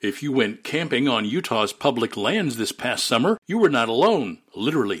If you went camping on Utah's public lands this past summer, you were not alone,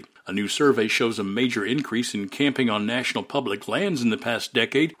 literally. A new survey shows a major increase in camping on national public lands in the past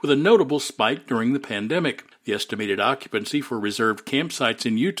decade, with a notable spike during the pandemic. The estimated occupancy for reserved campsites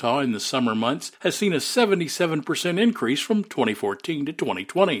in Utah in the summer months has seen a 77% increase from 2014 to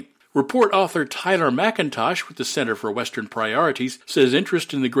 2020. Report author Tyler McIntosh with the Center for Western Priorities says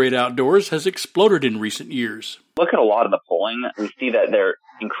interest in the great outdoors has exploded in recent years. Look at a lot of the polling. We see that they're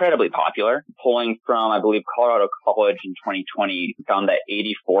incredibly popular. Polling from, I believe, Colorado College in 2020 found that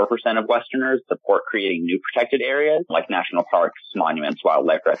 84% of Westerners support creating new protected areas like national parks, monuments,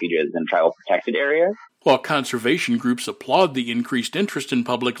 wildlife refuges, and tribal protected areas. While conservation groups applaud the increased interest in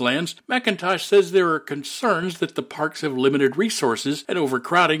public lands, McIntosh says there are concerns that the parks have limited resources and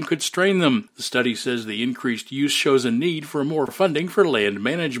overcrowding could strain them. The study says the increased use shows a need for more funding for land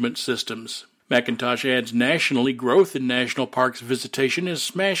management systems. McIntosh adds nationally, growth in national parks visitation has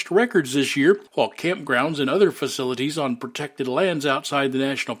smashed records this year, while campgrounds and other facilities on protected lands outside the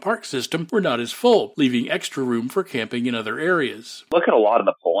national park system were not as full, leaving extra room for camping in other areas. Look at a lot of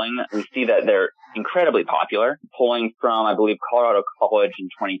the polling. We see that they're incredibly popular. Polling from, I believe, Colorado College in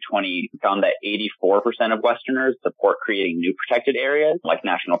 2020 found that 84% of Westerners support creating new protected areas like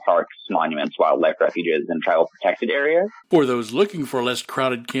national parks, monuments, wildlife refuges, and tribal protected areas. For those looking for less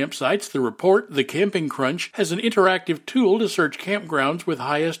crowded campsites, the report, The Camping Crunch, has an interactive tool to search campgrounds with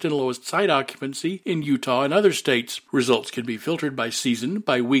highest and lowest site occupancy in Utah and other states. Results can be filtered by season,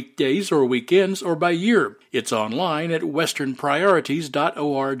 by weekdays or weekends, or by year. It's online at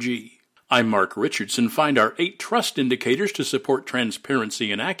westernpriorities.org. I'm Mark Richardson. Find our 8 trust indicators to support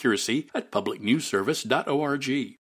transparency and accuracy at publicnewsservice.org.